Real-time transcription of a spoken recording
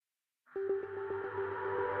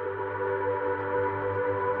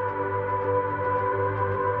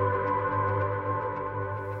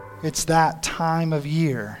It's that time of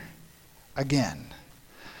year again.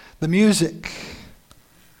 The music,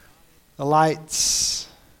 the lights,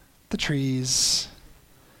 the trees,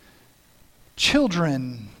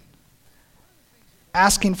 children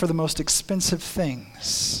asking for the most expensive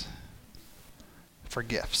things, for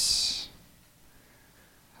gifts.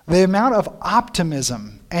 The amount of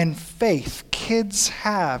optimism and faith kids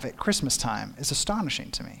have at Christmas time is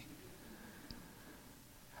astonishing to me.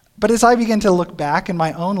 But as I begin to look back in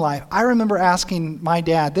my own life, I remember asking my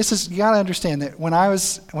dad, you got to understand that when I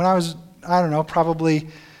was, I don't know, probably,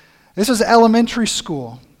 this was elementary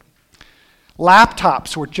school.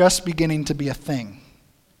 Laptops were just beginning to be a thing.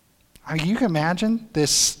 I mean, you can imagine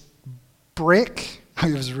this brick.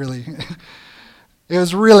 It was really,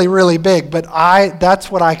 really big. But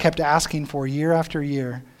that's what I kept asking for year after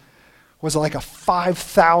year, was like a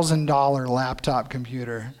 $5,000 laptop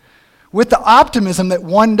computer, with the optimism that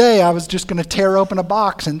one day I was just going to tear open a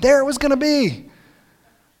box and there it was going to be.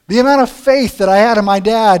 The amount of faith that I had in my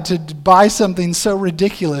dad to buy something so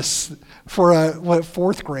ridiculous for a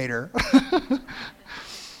fourth grader.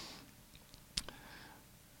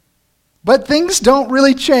 But things don't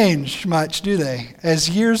really change much, do they? As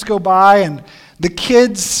years go by and the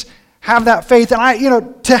kids have that faith,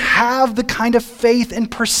 and to have the kind of faith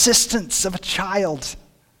and persistence of a child.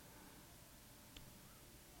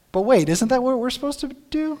 But wait, isn't that what we're supposed to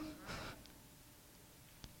do?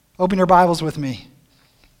 Open your Bibles with me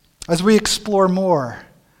as we explore more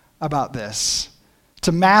about this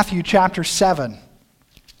to Matthew chapter 7.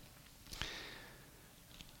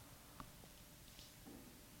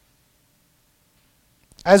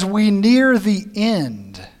 As we near the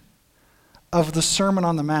end of the Sermon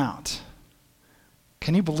on the Mount,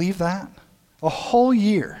 can you believe that? A whole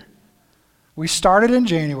year. We started in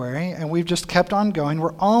January, and we've just kept on going.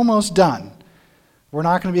 We're almost done. We're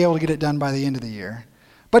not going to be able to get it done by the end of the year,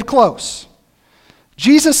 but close.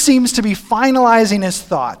 Jesus seems to be finalizing his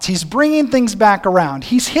thoughts. He's bringing things back around.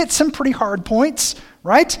 He's hit some pretty hard points,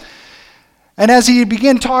 right? And as he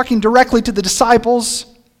began talking directly to the disciples,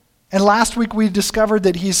 and last week we discovered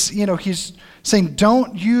that he's saying,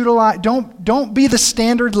 don't be the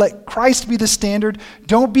standard, let Christ be the standard.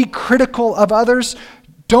 Don't be critical of others.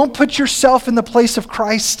 Don't put yourself in the place of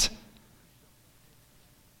Christ.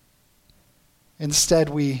 Instead,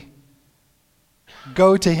 we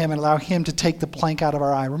go to him and allow him to take the plank out of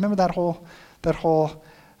our eye. Remember that whole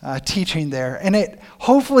teaching there. And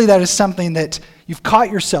hopefully that is something that you've caught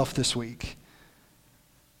yourself this week.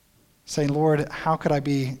 Saying, Lord, how could I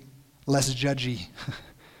be less judgy?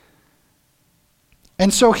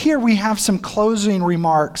 And so here we have some closing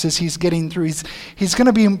remarks as he's getting through. He's going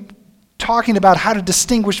to be talking about how to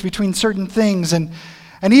distinguish between certain things and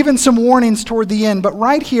even some warnings toward the end. But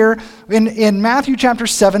right here in Matthew chapter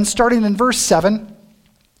 7, starting in verse 7,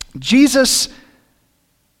 Jesus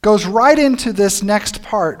goes right into this next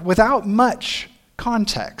part without much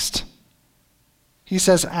context. He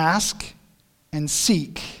says, ask and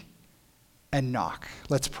seek and knock.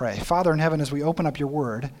 Let's pray. Father in heaven, as we open up your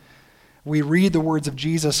word, we read the words of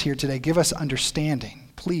Jesus here today. Give us understanding,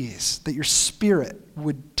 please, that your Spirit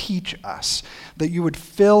would teach us, that you would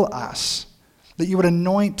fill us, that you would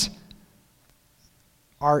anoint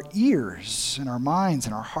our ears and our minds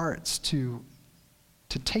and our hearts to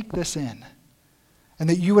take this in, and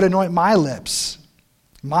that you would anoint my lips,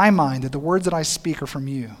 my mind, that the words that I speak are from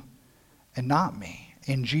you and not me.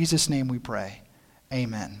 In Jesus' name we pray.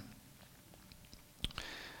 Amen.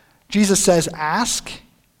 Jesus says, ask,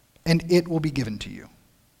 and it will be given to you.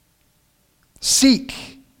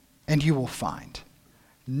 Seek, and you will find.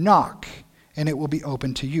 Knock, and it will be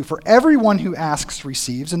opened to you. For everyone who asks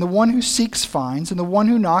receives, and the one who seeks finds, and the one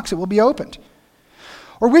who knocks it will be opened.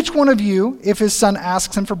 Or which one of you, if his son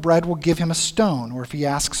asks him for bread, will give him a stone? Or if he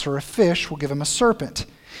asks for a fish, will give him a serpent?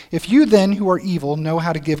 If you then, who are evil, know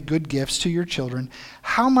how to give good gifts to your children,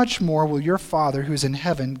 how much more will your Father who is in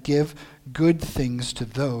heaven give good things to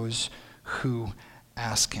those who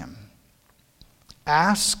ask him?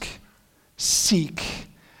 Ask, seek,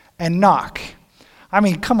 and knock. I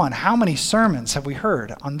mean, come on, how many sermons have we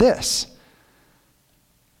heard on this?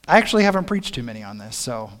 I actually haven't preached too many on this,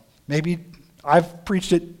 so maybe I've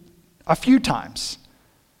preached it a few times.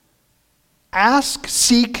 Ask,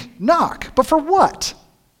 seek, knock. But for what?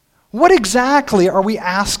 What exactly are we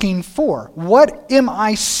asking for? What am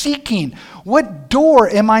I seeking? What door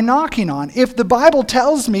am I knocking on? If the Bible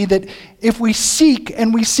tells me that if we seek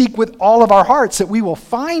and we seek with all of our hearts that we will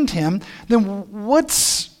find him, then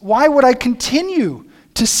why would I continue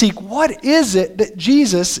to seek? What is it that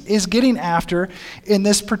Jesus is getting after in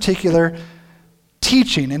this particular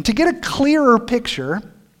teaching? And to get a clearer picture,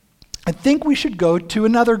 I think we should go to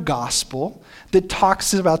another gospel that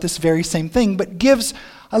talks about this very same thing, but gives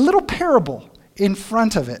a little parable in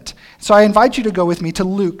front of it. So I invite you to go with me to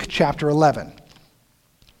Luke chapter 11.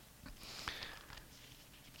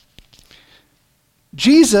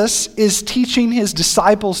 Jesus is teaching his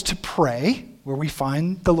disciples to pray, where we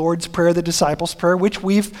find the Lord's Prayer, the disciples' prayer, which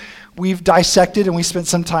we've dissected, and we spent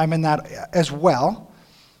some time in that as well.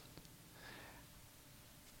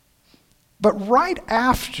 But right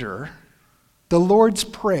after the Lord's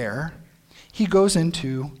Prayer, he goes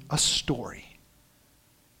into a story.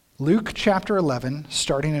 Luke chapter 11,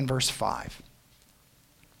 starting in verse 5.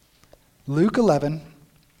 Luke 11,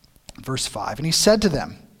 verse 5. And he said to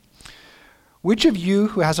them, "Which of you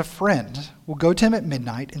who has a friend will go to him at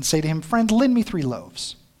midnight and say to him, 'Friend, lend me 3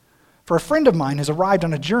 loaves. For a friend of mine has arrived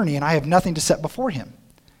on a journey, and I have nothing to set before him.'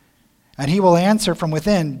 And he will answer from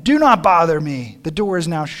within, 'Do not bother me. The door is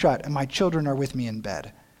now shut, and my children are with me in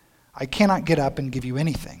bed. I cannot get up and give you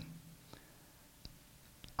anything.'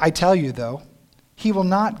 I tell you, though, he will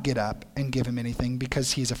not get up and give him anything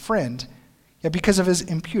because he is a friend, yet because of his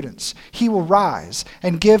impudence. He will rise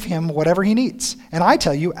and give him whatever he needs. And I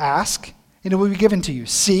tell you, ask, and it will be given to you.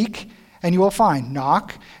 Seek, and you will find.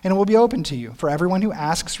 Knock, and it will be opened to you. For everyone who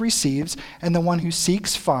asks receives, and the one who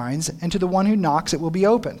seeks finds, and to the one who knocks it will be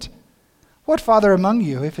opened. What father among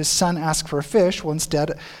you, if his son asks for a fish, will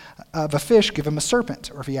instead of a fish give him a serpent?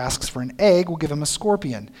 Or if he asks for an egg, will give him a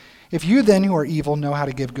scorpion? If you then, who are evil, know how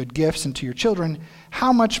to give good gifts unto your children,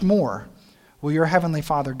 how much more will your heavenly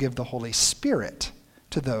Father give the Holy Spirit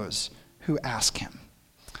to those who ask him?"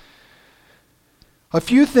 A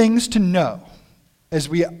few things to know as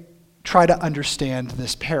we try to understand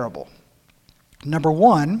this parable. Number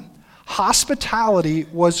one, hospitality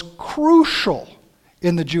was crucial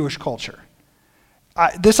in the Jewish culture.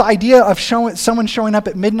 This idea of someone showing up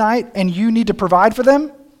at midnight and you need to provide for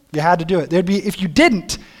them, you had to do it. If you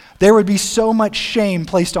didn't, there would be so much shame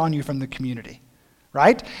placed on you from the community,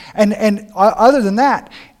 right? And other than that,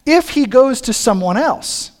 if he goes to someone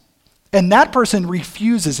else and that person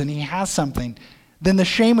refuses and he has something, then the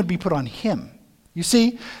shame would be put on him. You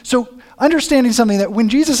see? So understanding something that when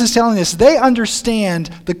Jesus is telling this, they understand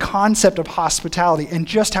the concept of hospitality and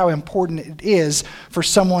just how important it is for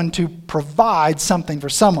someone to provide something for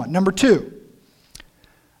someone. Number two,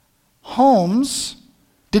 homes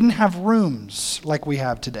didn't have rooms like we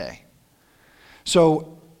have today.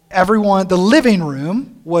 So the living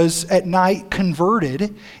room was at night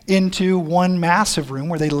converted into one massive room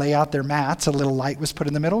where they lay out their mats. A little light was put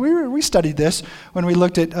in the middle. We studied this when we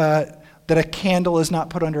looked at that a candle is not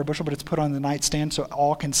put under a bushel, but it's put on the nightstand so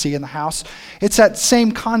all can see in the house. It's that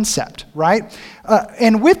same concept, right?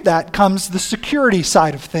 And with that comes the security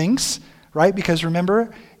side of things, right? Because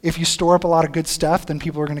remember, if you store up a lot of good stuff, then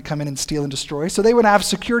people are going to come in and steal and destroy. So they would have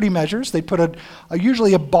security measures. They'd put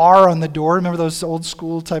usually a bar on the door. Remember those old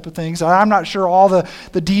school type of things? I'm not sure all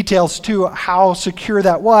the details to how secure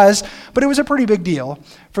that was, but it was a pretty big deal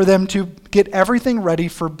for them to get everything ready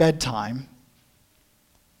for bedtime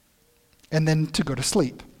and then to go to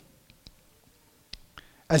sleep.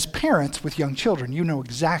 As parents with young children, you know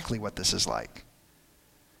exactly what this is like.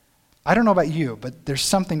 I don't know about you, but there's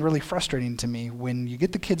something really frustrating to me when you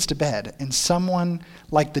get the kids to bed and someone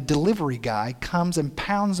like the delivery guy comes and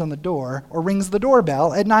pounds on the door or rings the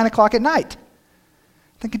doorbell at 9 o'clock at night.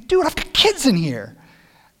 I'm thinking, dude, I've got kids in here.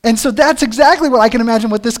 And so that's exactly what I can imagine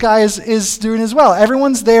what this guy is doing as well.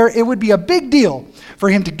 Everyone's there. It would be a big deal for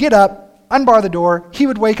him to get up, unbar the door. He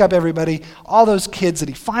would wake up everybody, all those kids that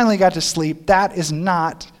he finally got to sleep. That is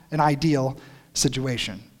not an ideal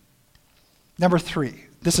situation. Number three.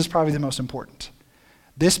 This is probably the most important.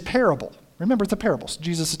 This parable, remember it's a parable, so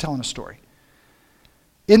Jesus is telling a story.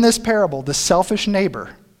 In this parable, the selfish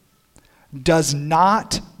neighbor does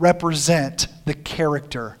not represent the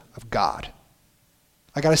character of God.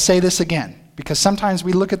 I got to say this again, because sometimes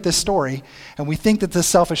we look at this story and we think that the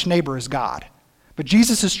selfish neighbor is God. But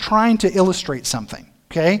Jesus is trying to illustrate something,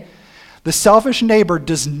 okay? The selfish neighbor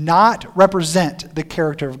does not represent the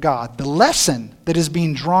character of God. The lesson that is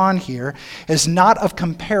being drawn here is not of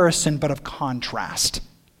comparison, but of contrast.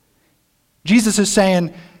 Jesus is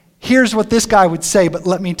saying, here's what this guy would say, but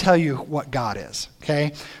let me tell you what God is,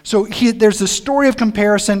 okay? So there's this story of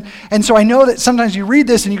comparison, and so I know that sometimes you read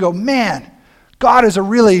this and you go, man, God is a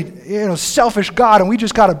really selfish God, and we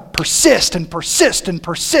just got to persist and persist and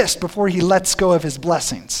persist before he lets go of his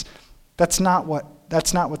blessings. That's not what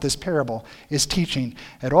this parable is teaching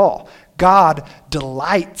at all. God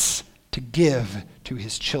delights to give to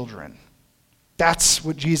his children. That's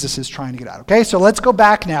what Jesus is trying to get at. Okay, so let's go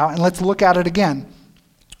back now and let's look at it again.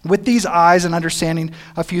 with these eyes and understanding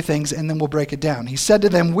a few things, and then we'll break it down. He said to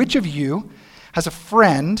them, which of you has a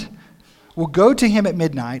friend will go to him at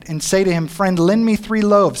midnight and say to him, friend, lend me 3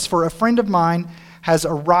 loaves, for a friend of mine has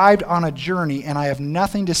arrived on a journey, and I have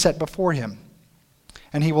nothing to set before him.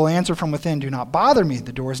 And he will answer from within, do not bother me.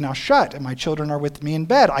 The door is now shut, and my children are with me in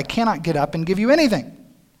bed. I cannot get up and give you anything.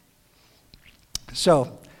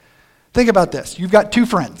 So, think about this. You've got 2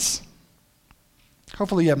 friends.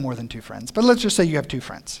 Hopefully you have more than 2 friends, but let's just say you have 2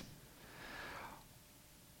 friends.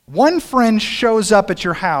 One friend shows up at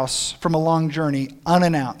your house from a long journey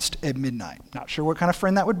unannounced at midnight. Not sure what kind of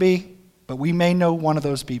friend that would be, but we may know one of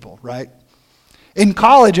those people, right? In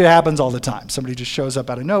college, it happens all the time. Somebody just shows up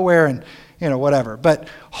out of nowhere and, whatever. But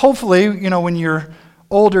hopefully, when you're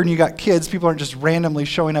older and you got kids, people aren't just randomly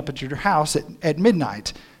showing up at your house at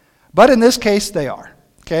midnight. But in this case, they are,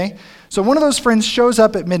 okay? So one of those friends shows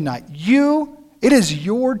up at midnight. It is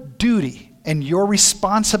your duty and your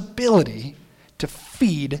responsibility to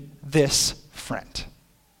feed this friend.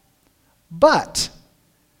 But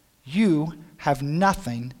you have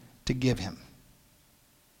nothing to give him.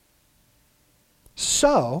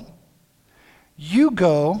 So you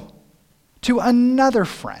go to another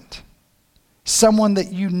friend, someone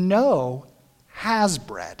that you know has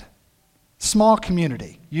bread. Small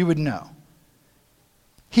community, you would know.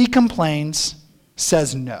 He complains,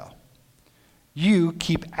 says no. You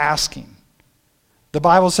keep asking. The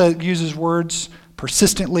Bible uses words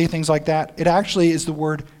persistently, things like that. It actually is the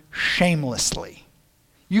word shamelessly.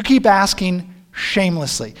 You keep asking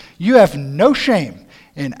shamelessly. You have no shame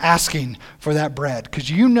in asking for that bread because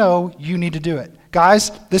you know you need to do it.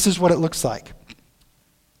 Guys, this is what it looks like.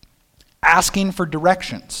 Asking for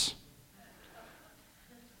directions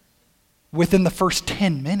within the first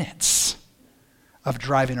 10 minutes of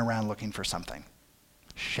driving around looking for something.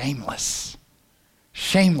 Shameless.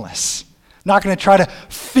 Shameless. Not going to try to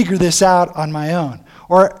figure this out on my own.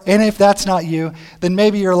 And if that's not you, then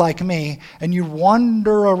maybe you're like me and you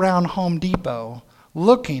wander around Home Depot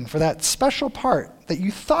looking for that special part that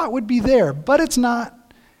you thought would be there, but it's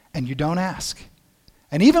not, and you don't ask.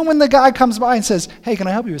 And even when the guy comes by and says, hey, can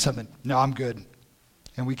I help you with something? No, I'm good.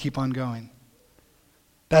 And we keep on going.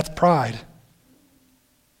 That's pride.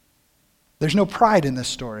 There's no pride in this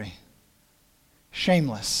story.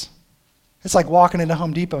 Shameless. It's like walking into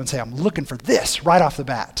Home Depot and saying, I'm looking for this right off the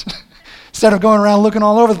bat. Instead of going around looking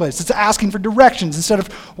all over the place. It's asking for directions instead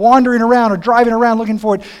of wandering around or driving around looking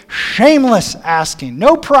for it. Shameless asking.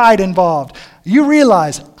 No pride involved. You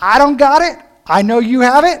realize, I don't got it, I know you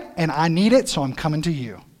have it, and I need it, so I'm coming to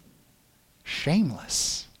you.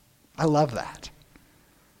 Shameless. I love that.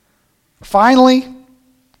 Finally,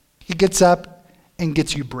 he gets up and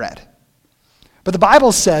gets you bread. But the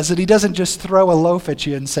Bible says that he doesn't just throw a loaf at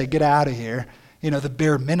you and say, get out of here, the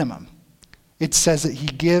bare minimum. It says that he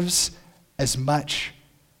gives as much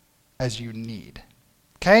as you need.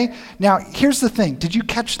 Okay? Now, here's the thing. Did you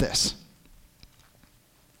catch this?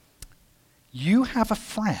 You have a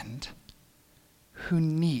friend who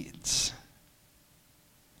needs,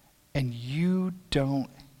 and you don't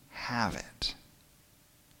have it.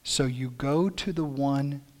 So you go to the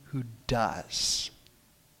one who does,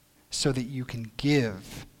 so that you can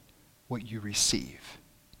give what you receive.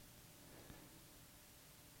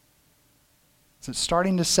 Is it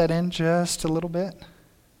starting to set in just a little bit?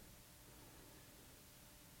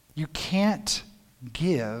 You can't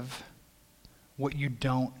give what you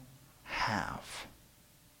don't have.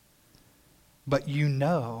 But you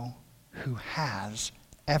know who has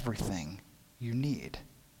everything you need.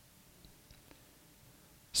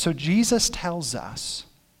 So Jesus tells us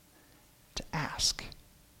to ask.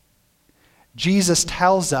 Jesus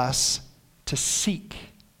tells us to seek.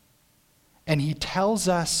 And he tells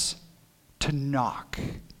us to knock.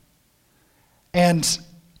 And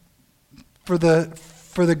for the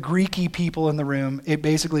Greeky people in the room, it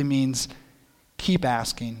basically means keep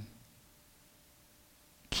asking,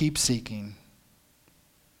 keep seeking,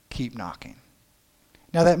 keep knocking.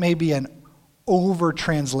 Now that may be an over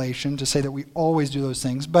translation to say that we always do those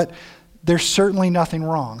things, but there's certainly nothing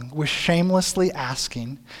wrong with shamelessly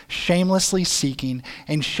asking, shamelessly seeking,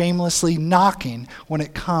 and shamelessly knocking when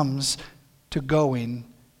it comes to going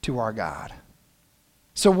to our God.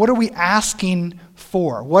 So what are we asking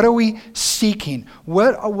for? What are we seeking?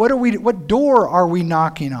 What door are we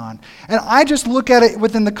knocking on? And I just look at it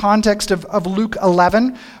within the context of Luke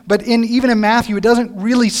 11, but even in Matthew, it doesn't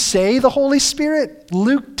really say the Holy Spirit.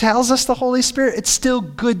 Luke tells us the Holy Spirit. It's still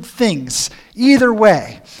good things, either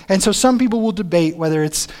way. And so some people will debate whether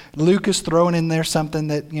it's Luke is throwing in there something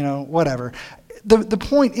that, whatever. The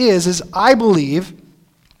point is I believe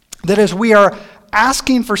that as we are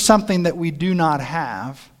asking for something that we do not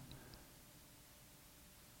have.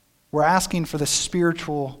 We're asking for the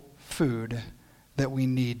spiritual food that we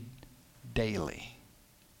need daily.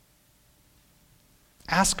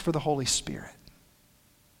 Ask for the Holy Spirit.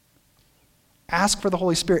 Ask for the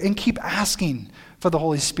Holy Spirit and keep asking for the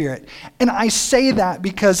Holy Spirit. And I say that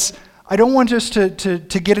because I don't want us to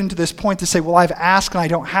get into this point to say, well, I've asked and I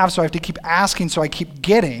don't have, so I have to keep asking so I keep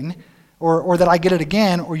getting, or that I get it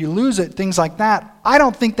again, or you lose it, things like that. I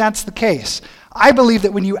don't think that's the case. I believe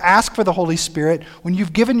that when you ask for the Holy Spirit, when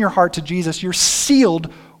you've given your heart to Jesus, you're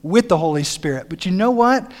sealed with the Holy Spirit. But you know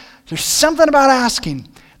what? There's something about asking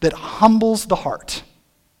that humbles the heart.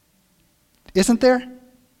 Isn't there?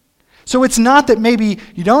 So it's not that maybe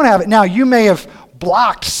you don't have it. Now, you may have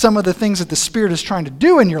blocked some of the things that the Spirit is trying to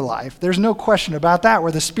do in your life. There's no question about that,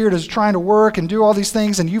 where the Spirit is trying to work and do all these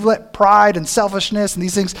things, and you've let pride and selfishness and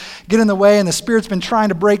these things get in the way, and the Spirit's been trying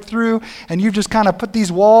to break through, and you've just kind of put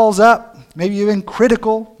these walls up. Maybe you've been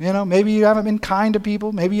critical, maybe you haven't been kind to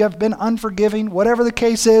people, maybe you have been unforgiving, whatever the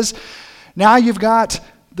case is. Now you've got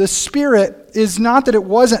the Spirit is not that it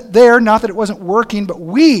wasn't there, not that it wasn't working, but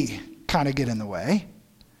we kind of get in the way.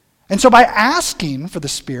 And so by asking for the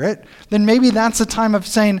Spirit, then maybe that's a time of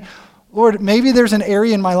saying, Lord, maybe there's an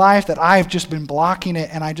area in my life that I've just been blocking it,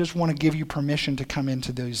 and I just want to give you permission to come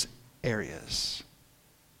into those areas.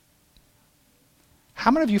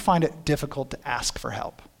 How many of you find it difficult to ask for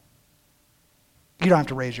help? You don't have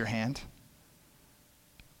to raise your hand.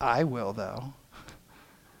 I will, though.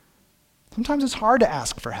 Sometimes it's hard to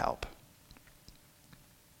ask for help.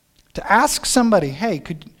 To ask somebody, hey,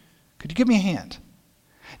 could you give me a hand?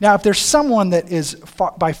 Now, if there's someone that is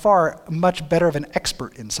by far much better of an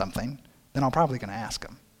expert in something, then I'm probably going to ask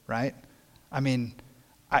them, right? I mean,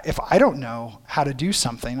 if I don't know how to do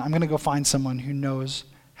something, I'm going to go find someone who knows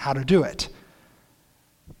how to do it.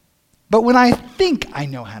 But when I think I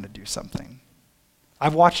know how to do something,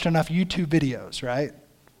 I've watched enough YouTube videos, right?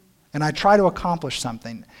 And I try to accomplish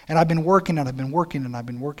something. And I've been working and I've been working and I've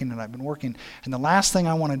been working and I've been working. And the last thing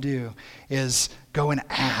I want to do is go and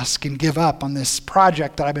ask and give up on this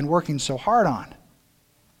project that I've been working so hard on.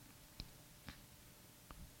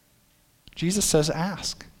 Jesus says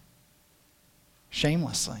ask.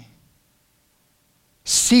 Shamelessly.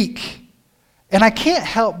 Seek. And I can't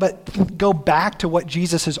help but go back to what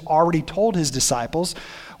Jesus has already told his disciples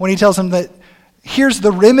when he tells them that here's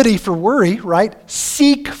the remedy for worry, right?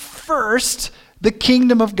 Seek first the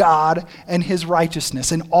kingdom of God and his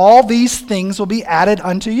righteousness, and all these things will be added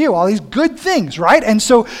unto you. All these good things, right? And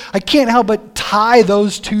so I can't help but tie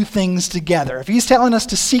those two things together. If he's telling us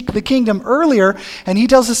to seek the kingdom earlier and he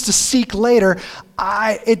tells us to seek later,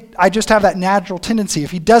 I just have that natural tendency.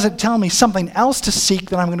 If he doesn't tell me something else to seek,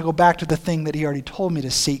 then I'm going to go back to the thing that he already told me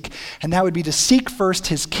to seek, and that would be to seek first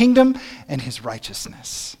his kingdom and his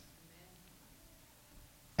righteousness.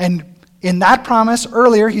 And in that promise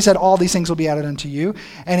earlier, he said, all these things will be added unto you.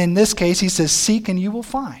 And in this case, he says, seek and you will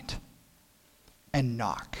find. And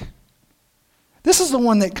knock. This is the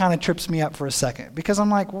one that kind of trips me up for a second, because I'm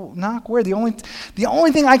like, well, knock where? The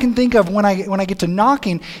only thing I can think of when I get to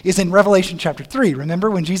knocking is in Revelation chapter 3. Remember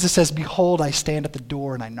when Jesus says, behold, I stand at the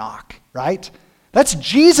door and I knock, right? That's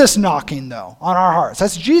Jesus knocking, though, on our hearts.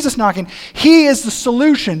 That's Jesus knocking. He is the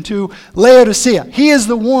solution to Laodicea. He is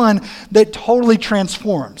the one that totally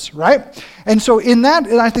transforms, right? And so in that,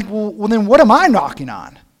 I think, well, then what am I knocking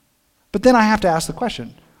on? But then I have to ask the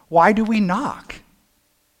question, why do we knock?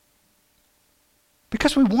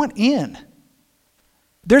 Because we want in.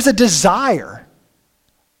 There's a desire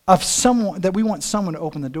of someone, that we want someone to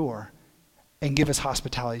open the door and give us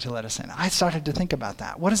hospitality to let us in. I started to think about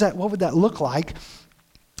that. What would that look like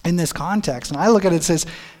in this context? And I look at it, it says,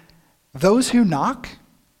 those who knock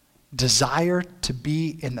desire to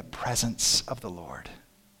be in the presence of the Lord.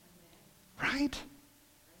 Right?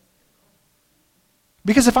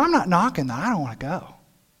 Because if I'm not knocking, then I don't want to go.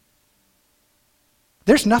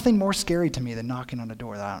 There's nothing more scary to me than knocking on a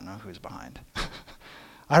door that I don't know who's behind.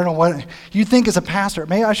 I don't know what you think as a pastor.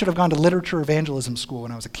 Maybe I should have gone to literature evangelism school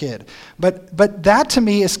when I was a kid. But that to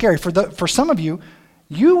me is scary. For some of you,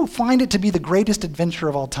 you find it to be the greatest adventure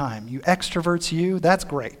of all time. You extroverts, that's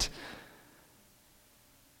great.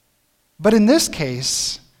 But in this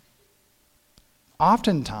case,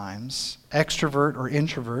 oftentimes, extrovert or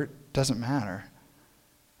introvert, doesn't matter.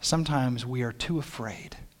 Sometimes we are too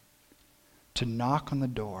afraid to knock on the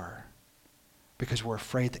door because we're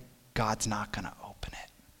afraid that God's not going to open it.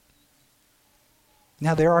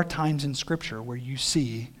 Now, there are times in Scripture where you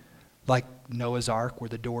see, like Noah's Ark, where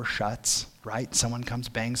the door shuts, right? Someone comes,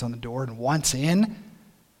 bangs on the door, and wants in.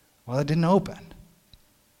 Well, it didn't open.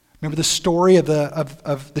 Remember the story of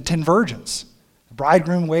the 10 virgins. The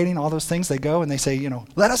bridegroom waiting, all those things, they go and they say,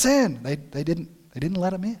 let us in. They didn't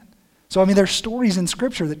let him in. So, there's stories in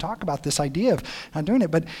Scripture that talk about this idea of not doing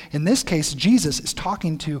it. But in this case, Jesus is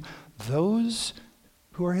talking to those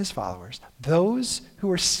who are his followers, those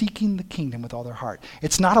who are seeking the kingdom with all their heart.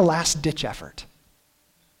 It's not a last-ditch effort.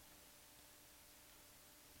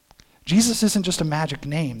 Jesus isn't just a magic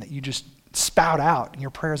name that you just spout out and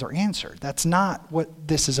your prayers are answered. That's not what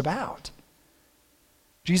this is about.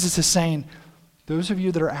 Jesus is saying, those of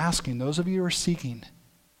you that are asking, those of you who are seeking,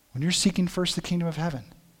 when you're seeking first the kingdom of heaven,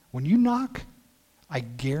 when you knock, I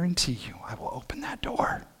guarantee you I will open that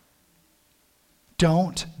door.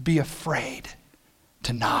 Don't be afraid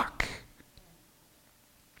to knock.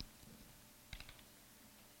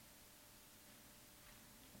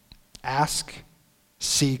 Ask,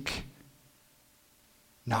 seek,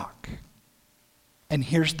 knock. And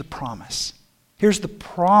here's the promise. Here's the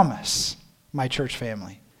promise, my church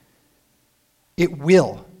family. It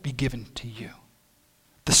will be given to you.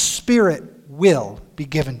 The Spirit will be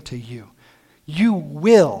given to you. You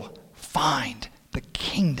will find the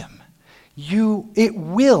kingdom. It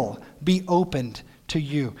will be opened to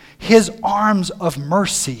you. His arms of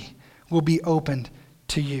mercy will be opened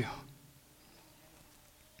to you.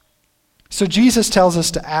 So Jesus tells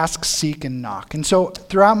us to ask, seek, and knock. And so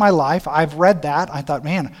throughout my life, I've read that. I thought,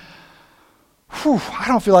 man, I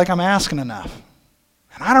don't feel like I'm asking enough.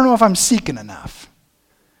 And I don't know if I'm seeking enough.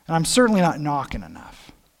 And I'm certainly not knocking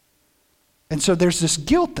enough. And so there's this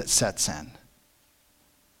guilt that sets in.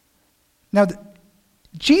 Now,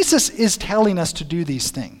 Jesus is telling us to do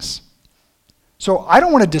these things. So I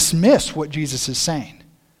don't want to dismiss what Jesus is saying.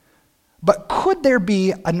 But could there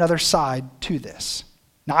be another side to this?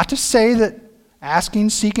 Not to say that asking,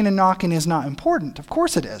 seeking, and knocking is not important. Of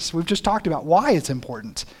course it is. We've just talked about why it's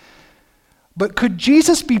important. But could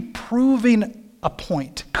Jesus be proving a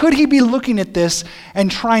point? Could he be looking at this and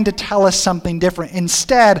trying to tell us something different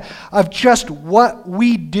instead of just what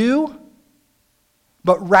we do,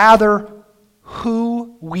 but rather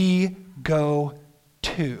who we go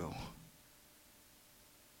to?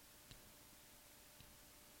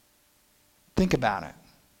 Think about it.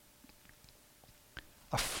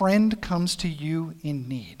 A friend comes to you in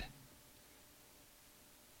need.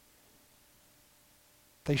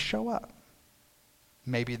 They show up.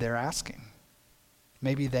 Maybe they're asking.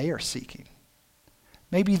 Maybe they are seeking.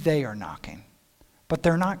 Maybe they are knocking. But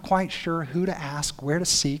they're not quite sure who to ask, where to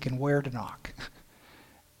seek, and where to knock.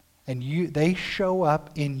 And they show up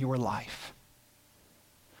in your life.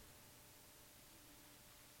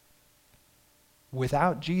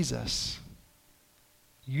 Without Jesus,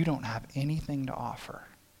 you don't have anything to offer.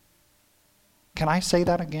 Can I say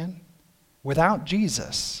that again? Without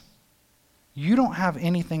Jesus, you don't have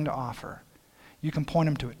anything to offer. You can point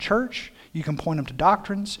them to a church. You can point them to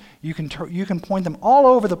doctrines. You can point them all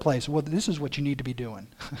over the place. Well, this is what you need to be doing.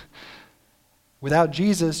 Without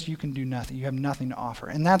Jesus, you can do nothing. You have nothing to offer.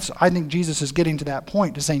 And I think Jesus is getting to that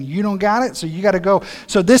point, to saying, you don't got it, so you got to go.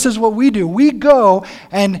 So this is what we do. We go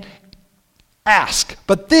and ask,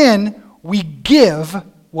 but then we give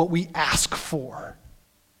what we ask for.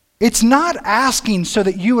 It's not asking so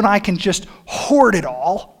that you and I can just hoard it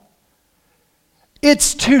all.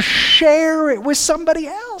 It's to share it with somebody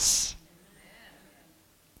else.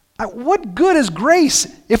 What good is grace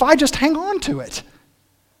if I just hang on to it?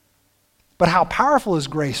 But how powerful is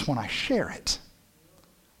grace when I share it?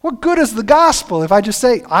 What good is the gospel if I just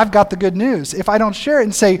say, I've got the good news, if I don't share it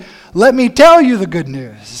and say, let me tell you the good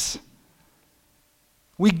news?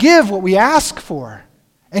 We give what we ask for.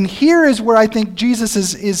 And here is where I think Jesus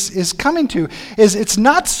is coming to, is it's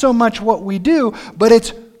not so much what we do, but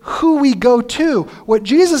it's who we go to. What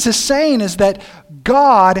Jesus is saying is that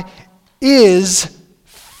God is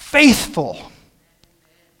faithful.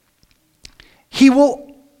 He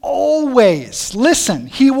will always, listen,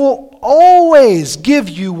 he will always give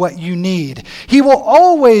you what you need. He will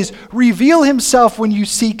always reveal himself when you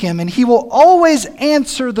seek him, and he will always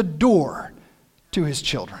answer the door to his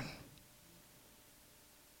children.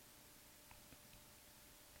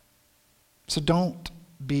 So don't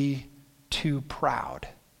be too proud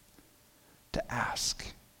to ask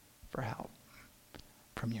for help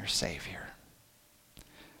from your Savior.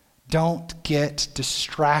 Don't get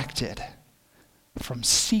distracted from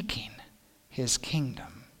seeking his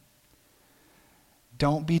kingdom.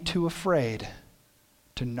 Don't be too afraid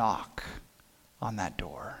to knock on that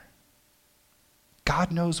door.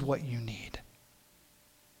 God knows what you need.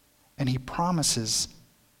 And he promises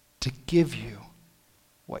to give you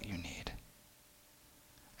what you need.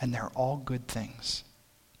 And they're all good things.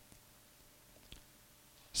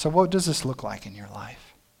 So what does this look like in your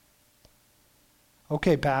life?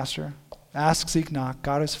 Okay, Pastor, Ask, seek, knock.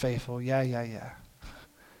 God is faithful. Yeah.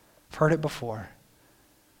 I've heard it before.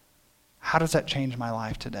 How does that change my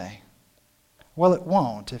life today? Well, it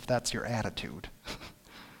won't if that's your attitude.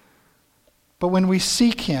 But when we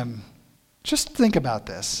seek him, just think about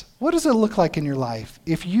this. What does it look like in your life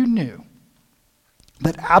if you knew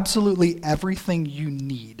that absolutely everything you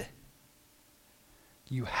need,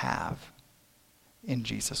 you have in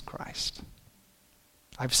Jesus Christ?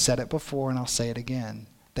 I've said it before and I'll say it again,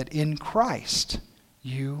 that in Christ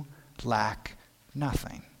you lack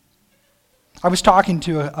nothing. I was talking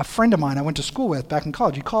to a friend of mine I went to school with back in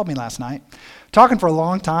college. He called me last night, talking for a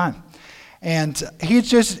long time. And you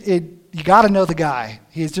got to know the guy.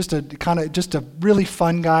 He's just a really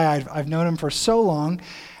fun guy. I've known him for so long.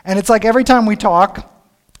 And it's like every time we talk,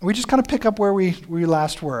 we just kind of pick up where we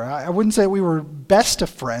last were. I wouldn't say we were best of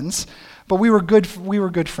friends, but we were good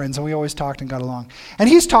friends, and we always talked and got along. And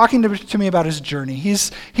he's talking to me about his journey.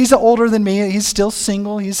 He's older than me. He's still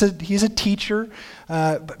single. He's a teacher.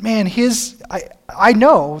 But man, I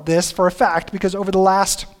know this for a fact because over the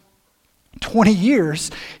last 20 years,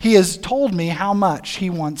 he has told me how much he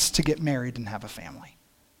wants to get married and have a family.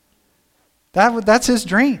 That's his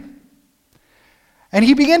dream. And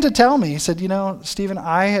he began to tell me, he said, Stephen,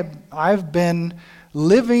 I've been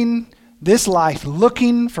living this life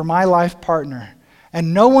looking for my life partner,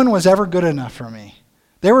 and no one was ever good enough for me.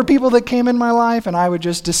 There were people that came in my life and I would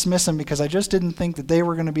just dismiss them because I just didn't think that they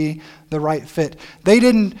were going to be the right fit. They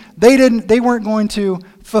weren't going to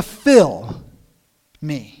fulfill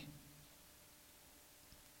me.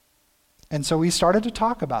 And so we started to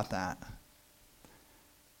talk about that.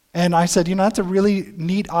 And I said, that's a really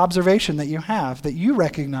neat observation that you have, that you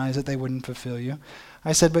recognize that they wouldn't fulfill you.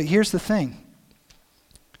 I said, but here's the thing.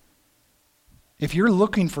 If you're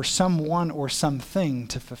looking for someone or something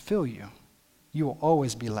to fulfill you, you will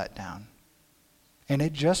always be let down. And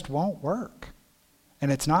it just won't work.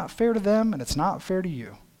 And it's not fair to them, and it's not fair to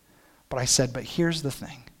you. But I said, but here's the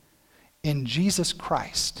thing. In Jesus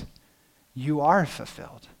Christ, you are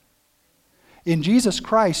fulfilled. In Jesus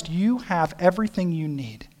Christ, you have everything you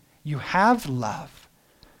need. You have love.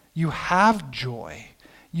 You have joy.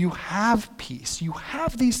 You have peace. You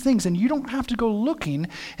have these things, and you don't have to go looking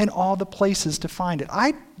in all the places to find it.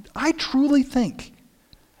 I truly think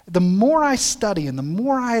the more I study and the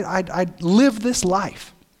more I live this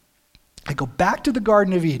life, I go back to the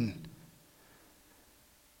Garden of Eden.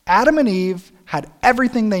 Adam and Eve had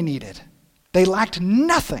everything they needed. They lacked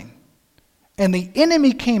nothing. And the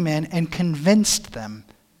enemy came in and convinced them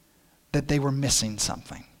that they were missing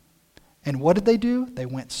something. And what did they do? They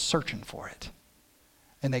went searching for it.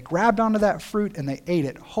 And they grabbed onto that fruit and they ate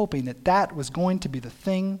it, hoping that that was going to be the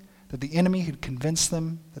thing that the enemy had convinced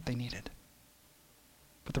them that they needed.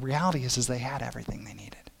 But the reality is they had everything they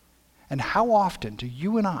needed. And how often do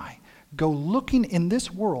you and I go looking in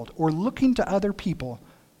this world or looking to other people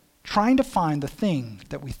trying to find the thing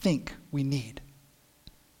that we think we need?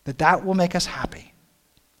 That will make us happy.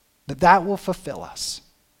 That will fulfill us.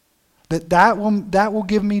 That will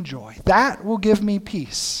give me joy. That will give me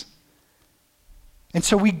peace. And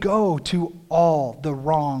so we go to all the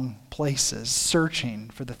wrong places searching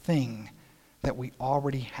for the thing that we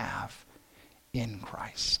already have in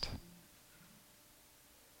Christ.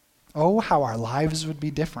 Oh, how our lives would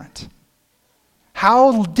be different.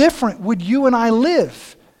 How different would you and I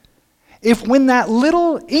live if when that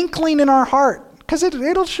little inkling in our heart, because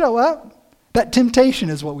it'll show up, that temptation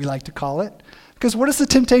is what we like to call it. Because what is the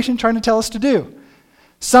temptation trying to tell us to do?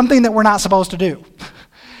 Something that we're not supposed to do.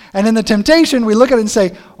 And in the temptation, we look at it and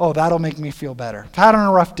say, oh, that'll make me feel better. I've had a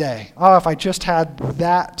rough day. Oh, if I just had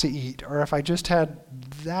that to eat, or if I just had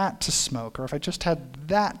that to smoke, or if I just had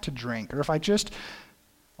that to drink, or if I just,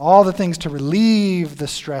 all the things to relieve the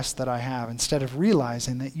stress that I have, instead of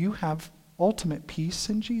realizing that you have ultimate peace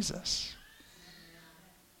in Jesus.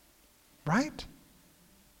 Right?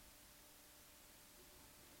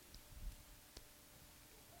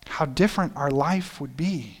 How different our life would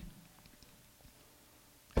be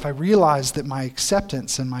if I realized that my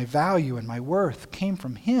acceptance and my value and my worth came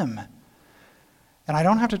from Him. And I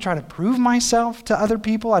don't have to try to prove myself to other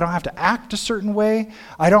people. I don't have to act a certain way.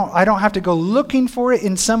 I don't have to go looking for it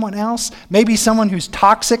in someone else. Maybe someone who's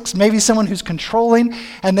toxic, maybe someone who's controlling,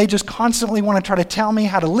 and they just constantly want to try to tell me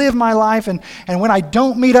how to live my life. And when I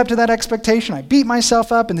don't meet up to that expectation, I beat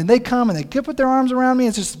myself up, and then they come and they put their arms around me.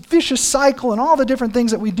 It's this vicious cycle and all the different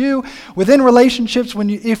things that we do within relationships.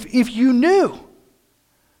 If you knew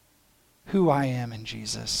who I am in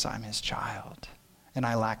Jesus, I'm His child, and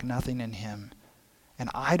I lack nothing in Him. And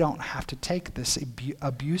I don't have to take this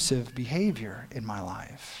abusive behavior in my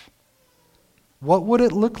life. What would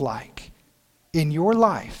it look like in your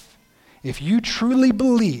life if you truly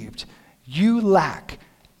believed, you lack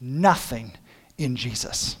nothing in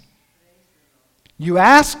Jesus. You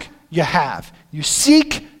ask, you have. You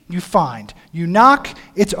seek, you find. You knock,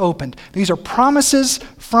 it's opened. These are promises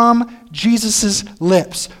from Jesus'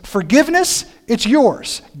 lips. Forgiveness, it's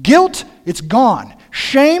yours. Guilt, it's gone.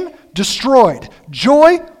 Shame, destroyed.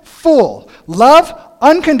 Joy, full. Love,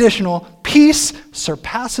 unconditional. Peace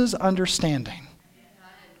surpasses understanding.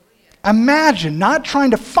 Imagine not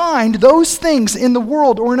trying to find those things in the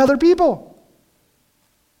world or in other people.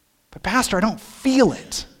 But Pastor, I don't feel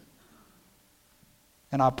it.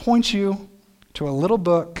 And I'll point you to a little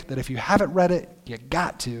book that if you haven't read it, you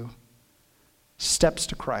got to. Steps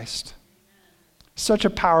to Christ. Such a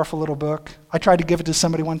powerful little book. I tried to give it to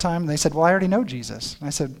somebody one time, and they said, well, I already know Jesus. And I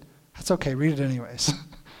said, that's okay, read it anyways.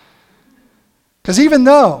 Because even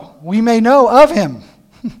though we may know of him,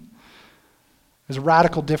 there's a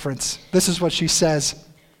radical difference. This is what she says.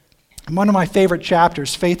 In one of my favorite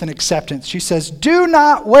chapters, Faith and Acceptance, she says, do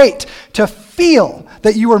not wait to feel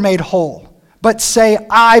that you were made whole, but say,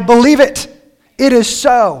 I believe it. It is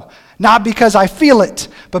so. Not because I feel it,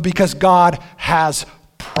 but because God has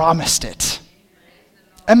promised it.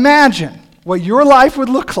 Imagine what your life would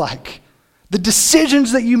look like. The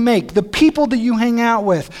decisions that you make, the people that you hang out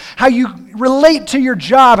with, how you relate to your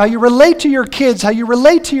job, how you relate to your kids, how you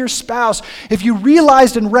relate to your spouse, if you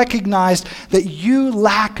realized and recognized that you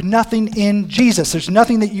lack nothing in Jesus. There's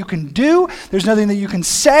nothing that you can do, there's nothing that you can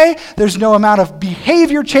say, there's no amount of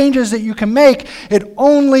behavior changes that you can make. It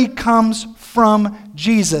only comes from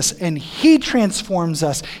Jesus, and he transforms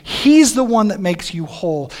us. He's the one that makes you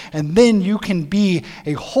whole, and then you can be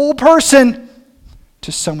a whole person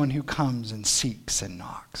to someone who comes and seeks and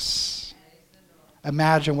knocks.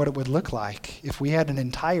 Imagine what it would look like if we had an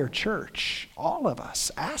entire church, all of us,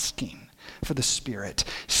 asking for the Spirit,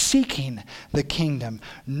 seeking the kingdom,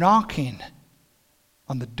 knocking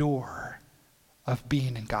on the door of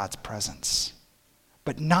being in God's presence.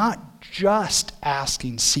 But not just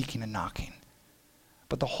asking, seeking, and knocking,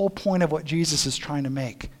 but the whole point of what Jesus is trying to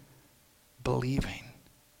make, believing.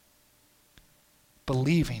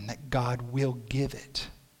 Believing that God will give it,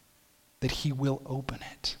 that he will open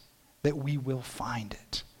it, that we will find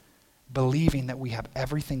it. Believing that we have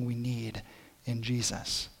everything we need in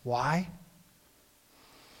Jesus. Why?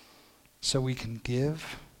 So we can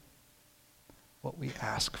give what we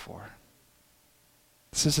ask for.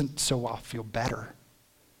 This isn't so I'll feel better.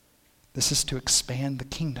 This is to expand the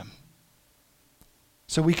kingdom.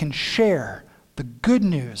 So we can share the good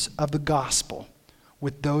news of the gospel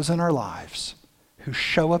with those in our lives who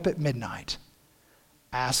show up at midnight,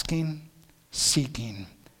 asking, seeking,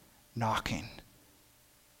 knocking.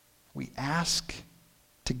 We ask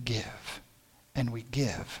to give, and we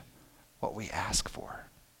give what we ask for.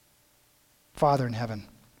 Father in heaven,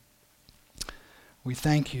 we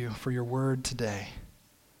thank you for your word today.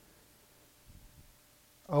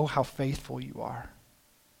 Oh, how faithful you are,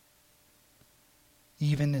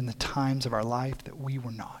 even in the times of our life that we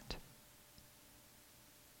were not.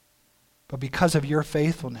 But because of your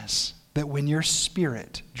faithfulness, that when your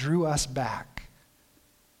Spirit drew us back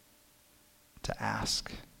to ask,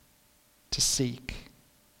 to seek,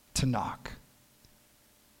 to knock,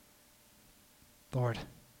 Lord,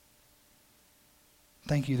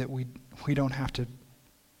 thank you that we don't have to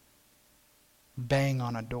bang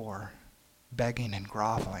on a door, begging and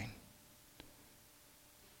groveling.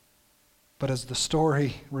 But as the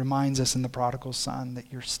story reminds us in the prodigal son,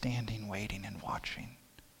 that you're standing, waiting, and watching.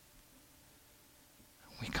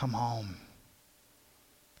 We come home.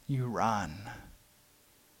 You run.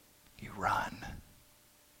 You run.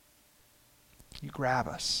 You grab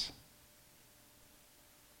us.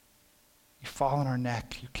 You fall on our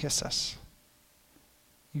neck. You kiss us.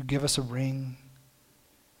 You give us a ring.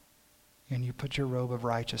 And you put your robe of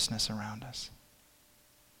righteousness around us.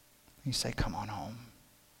 You say, come on home.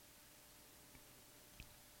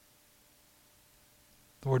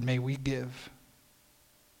 Lord, may we give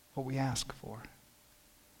what we ask for.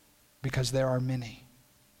 Because there are many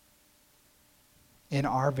in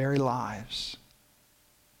our very lives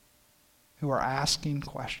who are asking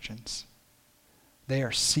questions. They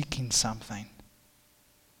are seeking something.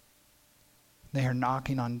 They are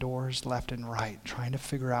knocking on doors left and right, trying to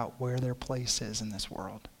figure out where their place is in this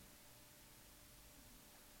world.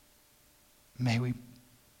 May we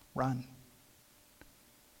run,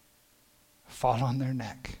 fall on their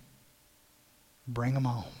neck, bring them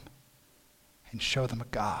home, and show them a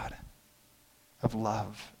God of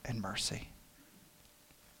love and mercy.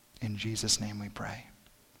 In Jesus' name we pray.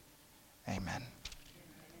 Amen.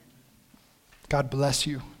 God bless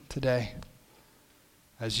you today.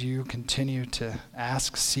 as you continue to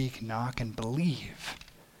ask, seek, knock, and believe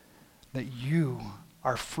that you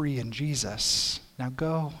are free in Jesus. Now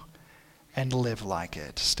go and live like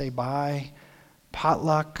it. Stay by,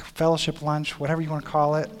 potluck, fellowship lunch, whatever you want to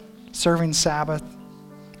call it, serving Sabbath.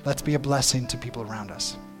 Let's be a blessing to people around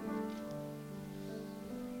us.